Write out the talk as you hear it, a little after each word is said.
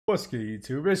What's good,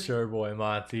 YouTube? It's your boy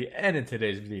Monty, and in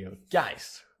today's video,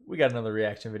 guys, we got another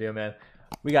reaction video, man.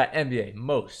 We got NBA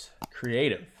most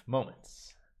creative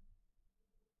moments.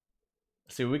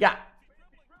 Let's see what we got.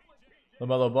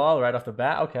 LaMelo Ball right off the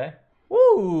bat. Okay.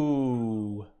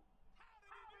 Woo!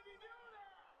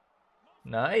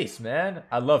 Nice, man.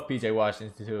 I love PJ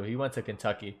Washington too. He went to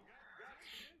Kentucky.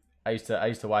 I used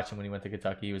to watch him when he went to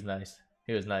Kentucky. He was nice.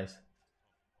 He was nice.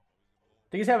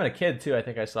 I think he's having a kid too. I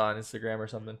think I saw on Instagram or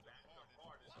something.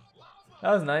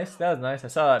 That was nice. That was nice. I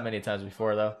saw that many times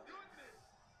before though.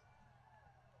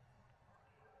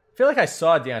 I feel like I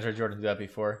saw DeAndre Jordan do that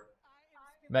before.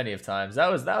 Many of times. That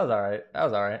was alright. That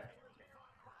was alright.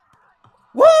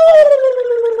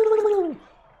 Woo!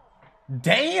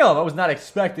 Damn, I was not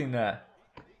expecting that.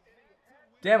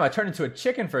 Damn, I turned into a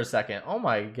chicken for a second. Oh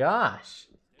my gosh.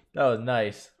 That was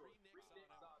nice.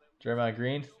 Draymond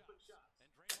Green.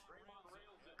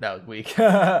 That was weak.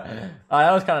 That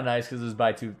was kind of nice because it was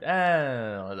by two.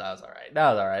 That was alright.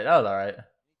 That was alright. That was alright.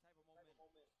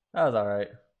 That was alright.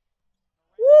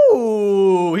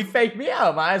 Woo! He faked me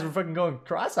out. My eyes were fucking going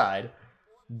cross-eyed.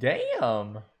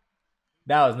 Damn.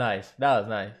 That was nice. That was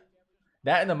nice.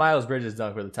 That and the Miles Bridges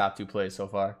dunk were the top two plays so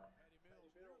far.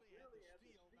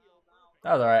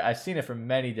 That was alright. I've seen it from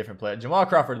many different players. Jamal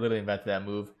Crawford literally invented that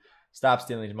move. Stop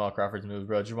stealing Jamal Crawford's move,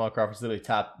 bro. Jamal Crawford's literally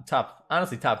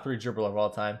honestly top 3 dribbler of all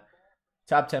time.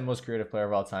 Top 10 most creative player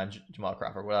of all time. Jamal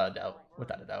Crawford, without a doubt.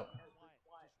 Without a doubt.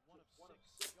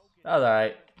 That was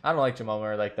alright. I don't like Jamal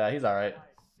Murray like that. He's alright.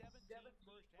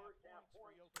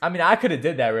 I mean, I could have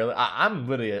did that really. I'm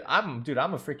a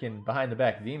freaking behind the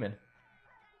back demon.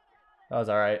 That was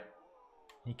alright.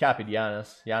 He copied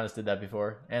Giannis. Giannis did that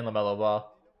before. And LaMelo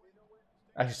Ball.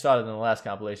 I actually saw it in the last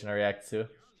compilation I reacted to.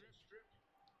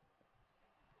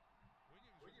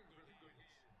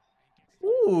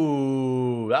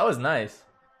 Ooh, that was nice.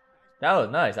 That was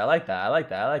nice. I like that. I like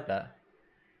that. I like that.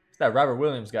 It's that Robert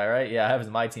Williams guy, right? Yeah, I have his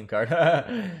My Team card.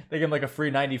 They give him like a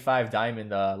free 95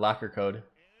 diamond locker code.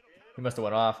 He must have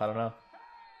went off. I don't know.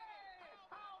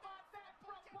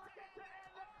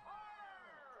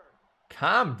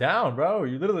 Calm down, bro.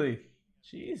 You literally...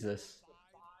 Jesus.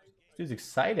 This dude's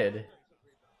excited. You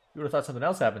would have thought something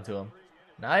else happened to him.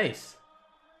 Nice.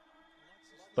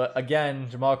 But again,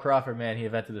 Jamal Crawford, man, he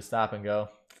invented the stop and go.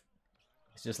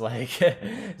 It's just like,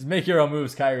 just make your own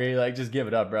moves, Kyrie. Like, just give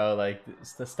it up, bro. Like,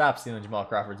 stop stealing Jamal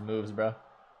Crawford's moves, bro.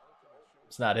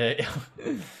 It's not it.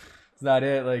 It's not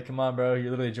it. Like, come on, bro. You're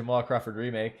literally a Jamal Crawford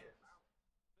remake.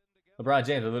 LeBron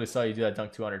James, I literally saw you do that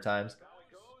dunk 200 times.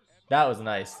 That was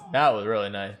nice. That was really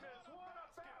nice.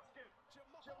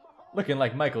 Looking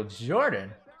like Michael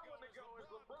Jordan.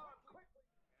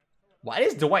 Why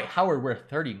does Dwight Howard wear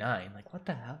 39? Like, what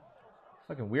the hell?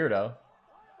 Fucking weirdo.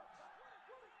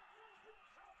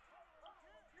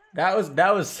 That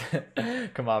was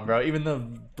come on, bro. Even the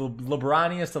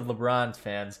LeBroniest of LeBron's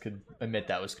fans could admit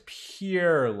that was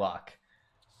pure luck.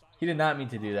 He did not mean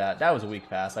to do that. That was a weak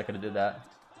pass. I could have did that.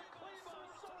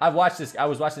 I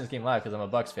was watching this game live because I'm a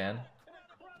Bucks fan.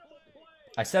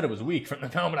 I said it was weak from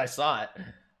the moment I saw it. I'm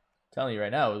telling you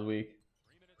right now, it was weak.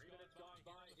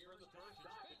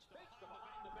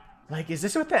 Like, is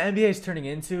this what the NBA is turning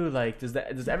into? Like, does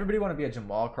everybody want to be a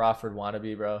Jamal Crawford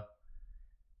wannabe, bro?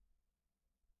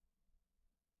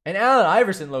 And Allen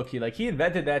Iverson, low-key, like, he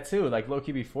invented that too. Like,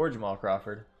 low-key before Jamal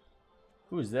Crawford.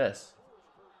 Who is this?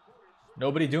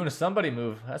 Nobody doing a somebody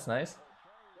move. That's nice.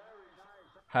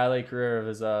 Highlight career of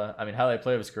his, highlight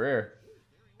play of his career.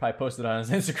 Probably posted on his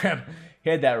Instagram. He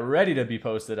had that ready to be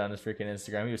posted on his freaking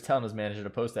Instagram. He was telling his manager to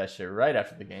post that shit right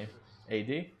after the game.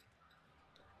 AD.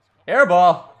 Air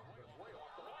ball.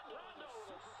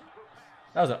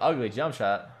 That was an ugly jump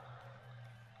shot.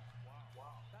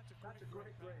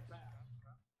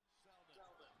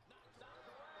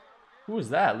 Who was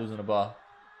that losing the ball?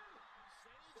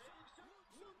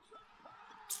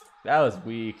 That was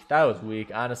weak. That was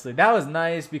weak, honestly. That was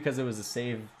nice because it was a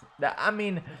save. I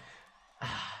mean,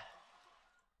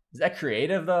 is that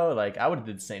creative, though? Like, I would have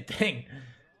did the same thing.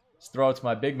 Just throw it to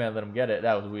my big man, let him get it.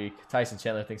 That was weak. Tyson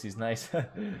Chandler thinks he's nice.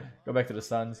 Go back to the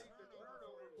Suns.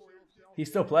 He's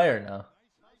still player now.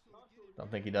 Don't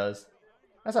think he does.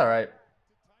 That's all right.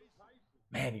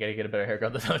 Man, you got to get a better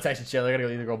haircut than Tyson Chandler. You got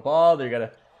to either go bald or you got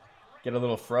to get a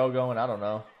little fro going. I don't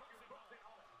know.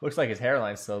 Looks like his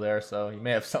hairline's still there, so he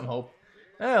may have some hope.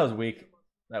 That was weak.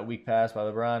 That weak pass by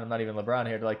LeBron. I'm not even LeBron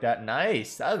here to like that.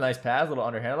 Nice. That was a nice pass. A little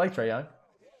underhand. I like Trae Young.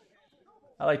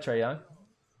 I like Trae Young.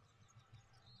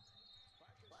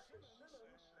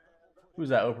 Who's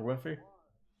that? Oprah Winfrey?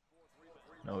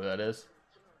 Know who that is.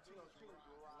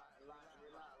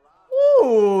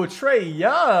 Ooh, Trae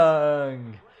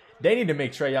Young. They need to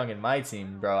make Trae Young in my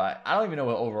team, bro. I don't even know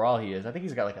what overall he is. I think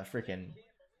he's got like a freaking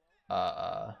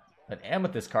an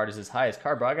amethyst card is his highest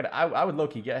card, bro. I would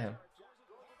low-key get him.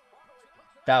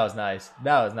 That was nice.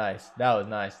 That was nice. That was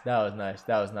nice. That was nice.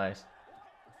 That was nice.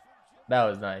 That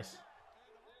was nice.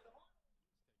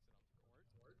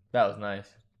 That was nice.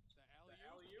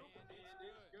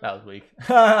 That was weak.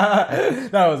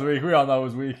 That was weak. We all know it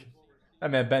was weak. That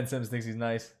man Ben Simmons thinks he's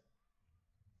nice.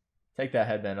 Take that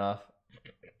headband off.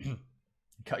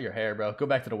 Cut your hair, bro. Go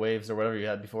back to the waves or whatever you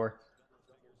had before.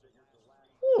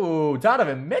 Ooh,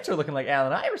 Donovan Mitchell looking like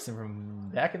Allen Iverson from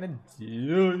back in the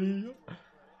day.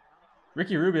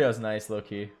 Ricky Rubio's nice,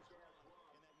 low-key.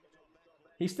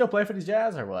 He still play for the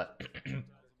Jazz or what?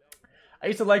 I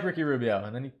used to like Ricky Rubio,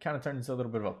 and then he kind of turned into a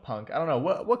little bit of a punk. I don't know.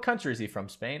 What country is he from?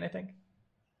 Spain, I think?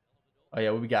 Oh,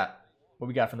 yeah, what we got? What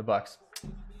we got from the Bucks?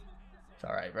 It's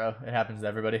all right, bro. It happens to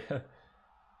everybody.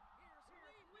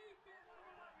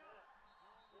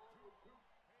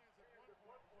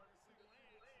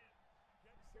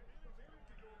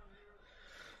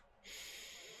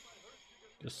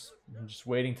 I'm just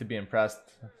waiting to be impressed.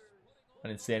 I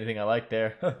didn't see anything I like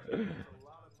there.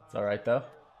 It's all right, though.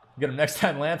 Get him next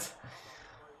time, Lance.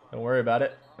 Don't worry about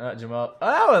it. Jamal. Oh,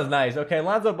 that was nice. Okay,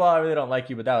 Lonzo Ball, I really don't like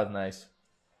you, but that was nice.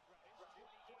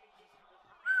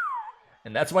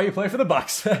 And that's why you play for the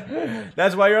Bucks.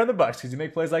 That's why you're on the Bucks, because you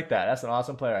make plays like that. That's an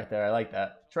awesome play right there. I like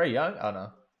that. Trae Young? Oh,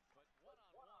 no.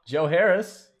 Joe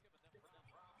Harris.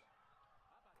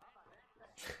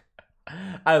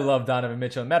 I love Donovan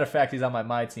Mitchell. Matter of fact, he's on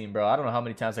my team, bro. I don't know how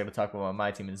many times I have to talk about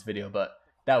my team in this video, but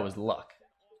that was luck.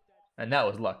 And that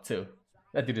was luck, too.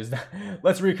 That dude is not...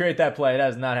 Let's recreate that play. That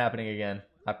is not happening again.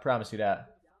 I promise you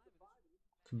that.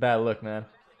 It's a bad look, man.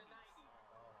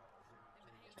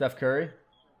 Steph Curry.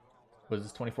 Was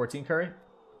this 2014 Curry?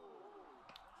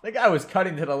 The guy was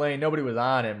cutting to the lane. Nobody was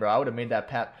on him, bro. I would have made that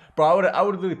pass. Bro, I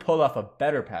would have really pulled off a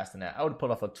better pass than that. I would have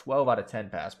pulled off a 12 out of 10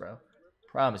 pass, bro.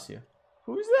 Promise you.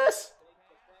 Who's this?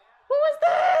 Who is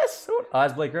this? Oh,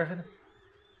 that's Blake Griffin.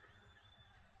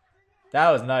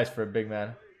 That was nice for a big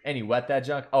man. And he wet that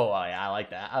junk. Oh, yeah, I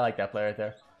like that. I like that play right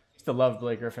there. Still love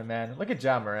Blake Griffin, man. Look at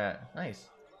John Morant. Nice.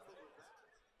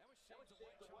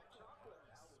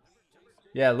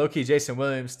 Yeah, low-key Jason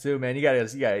Williams too, man. You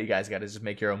guys gotta just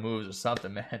make your own moves or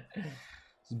something, man.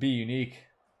 Just be unique.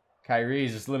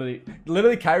 Kyrie's just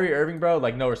literally Kyrie Irving, bro.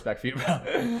 Like no respect for you,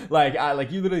 bro.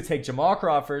 like you literally take Jamal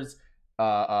Crawford's,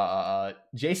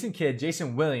 Jason Kidd,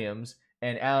 Jason Williams,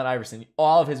 and Allen Iverson.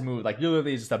 All of his moves, like you're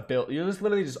literally just a build. You're just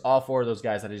literally just all four of those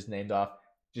guys that I just named off.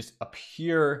 Just a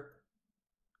pure.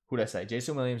 Who did I say?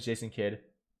 Jason Williams, Jason Kidd,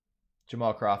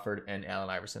 Jamal Crawford, and Allen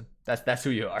Iverson. That's who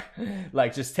you are.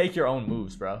 Like, just take your own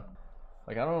moves, bro.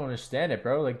 Like, I don't understand it,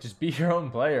 bro. Like, just be your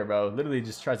own player, bro. Literally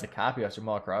just tries to copy off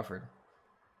Jamal Crawford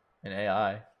and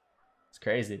AI. It's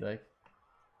crazy, like.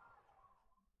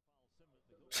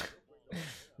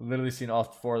 Literally seen all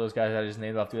four of those guys I just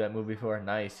named off do that move before.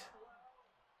 Nice.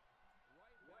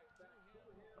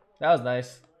 That was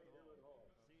nice.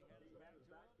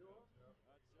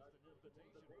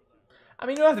 I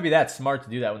mean, you don't have to be that smart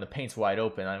to do that when the paint's wide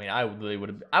open. I mean, I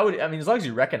mean, as long as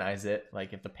you recognize it,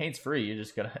 like if the paint's free, you're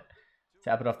just gonna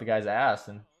tap it off the guy's ass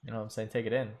and, you know what I'm saying, take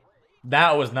it in.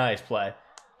 That was nice play.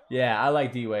 Yeah, I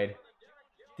like D-Wade.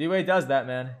 D-Wade does that,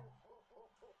 man.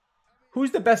 Who's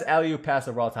the best alley-oop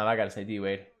passer of all time? I gotta say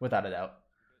D-Wade, without a doubt.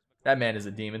 That man is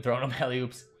a demon throwing them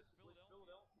alley-oops.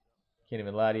 Can't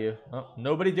even lie to you. Oh,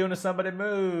 nobody doing a somebody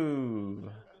move.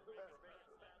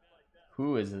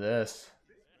 Who is this?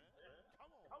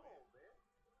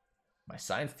 My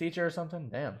science teacher or something?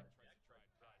 Damn.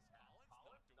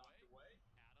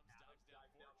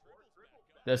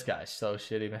 This guy's so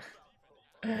shitty,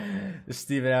 man. This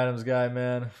Steven Adams guy,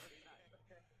 man.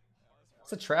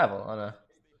 It's a travel on a...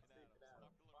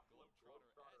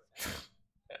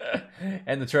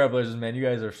 And the Trailblazers, man, you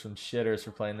guys are some shitters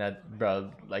for playing that, bro.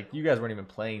 Like, you guys weren't even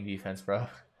playing defense, bro.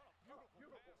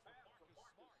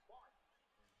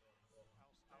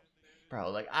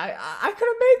 Bro, like, I could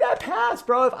have made that pass,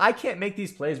 bro. If I can't make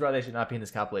these plays, bro, they should not be in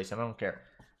this compilation. I don't care.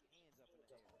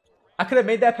 I could have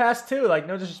made that pass, too. Like,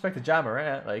 no disrespect to John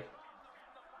Morant. Like,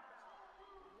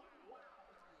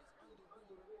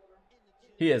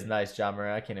 he is nice, John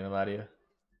Morant. I can't even lie to you.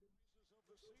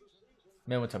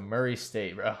 Man went to Murray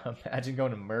State, bro. Imagine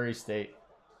going to Murray State.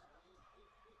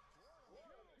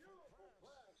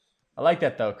 I like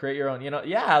that, though. Create your own, you know.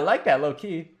 Yeah, I like that,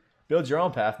 low-key. Build your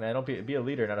own path, man. Don't be a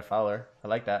leader, not a follower. I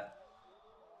like that.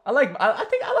 I think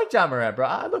I like John Morant, bro.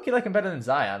 I low-key like him better than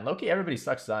Zion. Low-key, everybody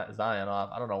sucks Zion off.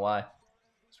 I don't know why.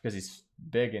 It's because he's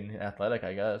big and athletic,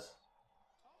 I guess.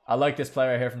 I like this play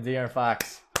right here from De'Aaron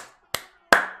Fox.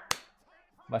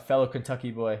 My fellow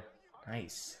Kentucky boy.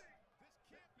 Nice.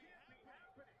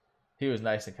 He was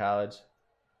nice in college.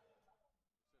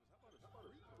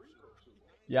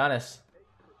 Giannis.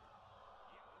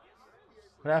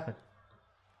 What happened?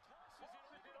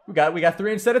 We got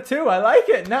 3 instead of 2. I like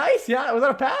it. Nice. Yeah, was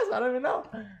that a pass? I don't even know.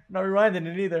 Not rewinding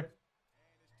it either.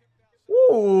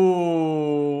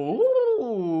 Ooh.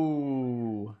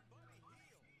 Ooh.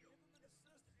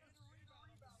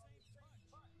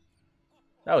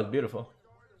 That was beautiful.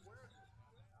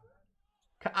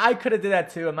 I could have did that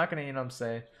too. I'm not gonna, you know what I'm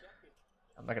saying.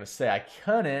 I'm not gonna say I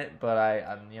couldn't, but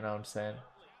I'm, you know what I'm saying.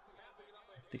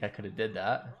 I think I could have did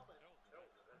that.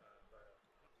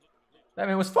 That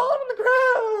man was falling on the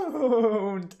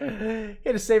ground. He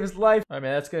had to save his life. All right,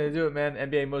 man, that's going to do it, man.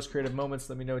 NBA most creative moments.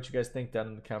 Let me know what you guys think down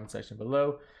in the comment section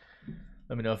below.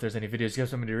 Let me know if there's any videos you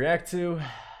guys want me to react to.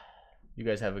 You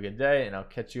guys have a good day, and I'll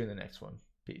catch you in the next one.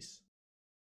 Peace.